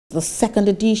The second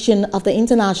edition of the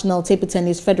International Table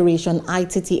Tennis Federation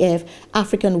I.T.T.F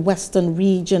African Western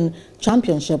Region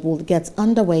Championship will get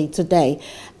underway today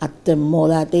at the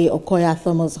Molade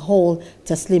Okoya-Thomas Hall,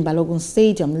 Teslim Balogun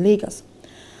Stadium, Lagos.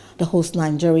 The host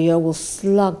Nigeria will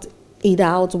slug it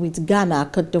out with Ghana,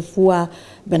 Cote d'Ivoire,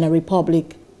 Benin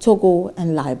Republic, Togo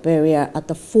and Liberia at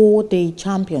the four-day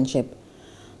championship.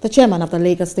 The chairman of the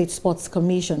Lagos State Sports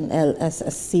Commission,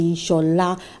 LSSC,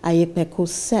 Shola Ayepeku,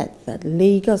 said that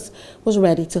Lagos was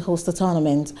ready to host the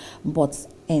tournament, but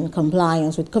in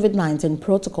compliance with COVID-19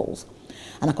 protocols.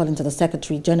 And according to the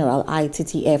Secretary General,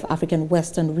 I.T.T.F African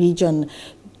Western Region,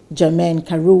 Jermaine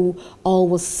Carew, all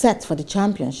was set for the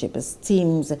championship as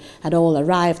teams had all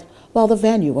arrived, while the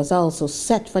venue was also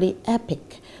set for the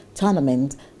epic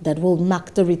tournament that will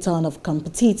mark the return of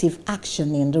competitive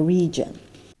action in the region.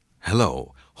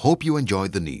 Hello, hope you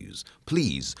enjoyed the news.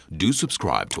 Please do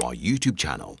subscribe to our YouTube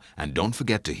channel and don't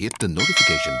forget to hit the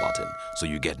notification button so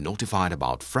you get notified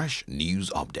about fresh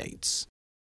news updates.